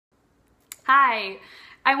Hi,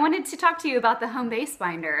 I wanted to talk to you about the home base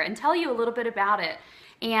binder and tell you a little bit about it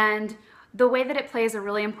and the way that it plays a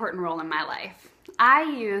really important role in my life. I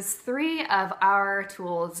use three of our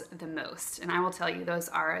tools the most, and I will tell you those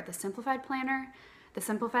are the Simplified Planner, the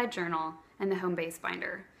Simplified Journal, and the home base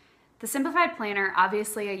binder. The Simplified Planner,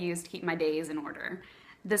 obviously I use to keep my days in order.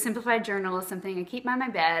 The Simplified Journal is something I keep by my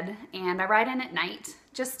bed and I write in at night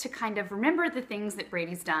just to kind of remember the things that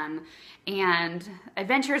Brady's done and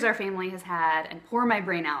adventures our family has had and pour my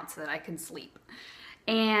brain out so that I can sleep.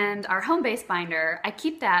 And our home base binder, I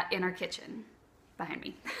keep that in our kitchen behind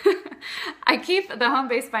me. I keep the home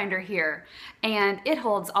base binder here and it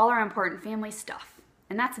holds all our important family stuff,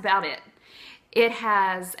 and that's about it. It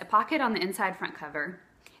has a pocket on the inside front cover.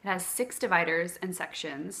 It has 6 dividers and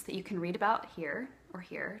sections that you can read about here or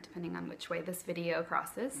here, depending on which way this video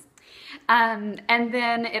crosses. And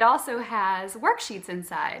then it also has worksheets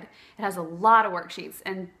inside. It has a lot of worksheets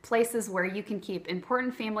and places where you can keep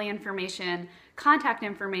important family information, contact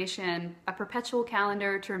information, a perpetual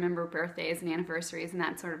calendar to remember birthdays and anniversaries and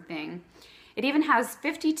that sort of thing. It even has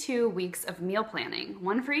 52 weeks of meal planning,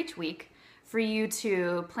 one for each week, for you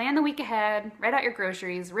to plan the week ahead, write out your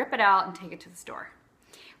groceries, rip it out, and take it to the store.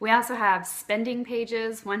 We also have spending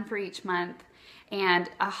pages, one for each month, and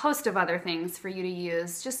a host of other things for you to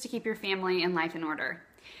use just to keep your family and life in order.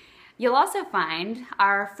 You'll also find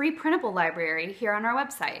our free printable library here on our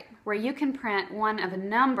website, where you can print one of a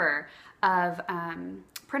number of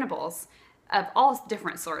printables of all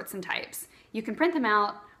different sorts and types. You can print them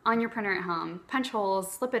out on your printer at home, punch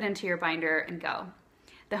holes, slip it into your binder, and go.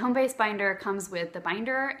 The home base binder comes with the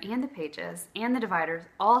binder and the pages and the dividers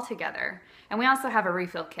all together. And we also have a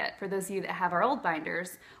refill kit for those of you that have our old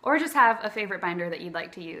binders or just have a favorite binder that you'd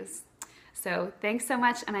like to use. So thanks so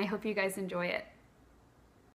much, and I hope you guys enjoy it.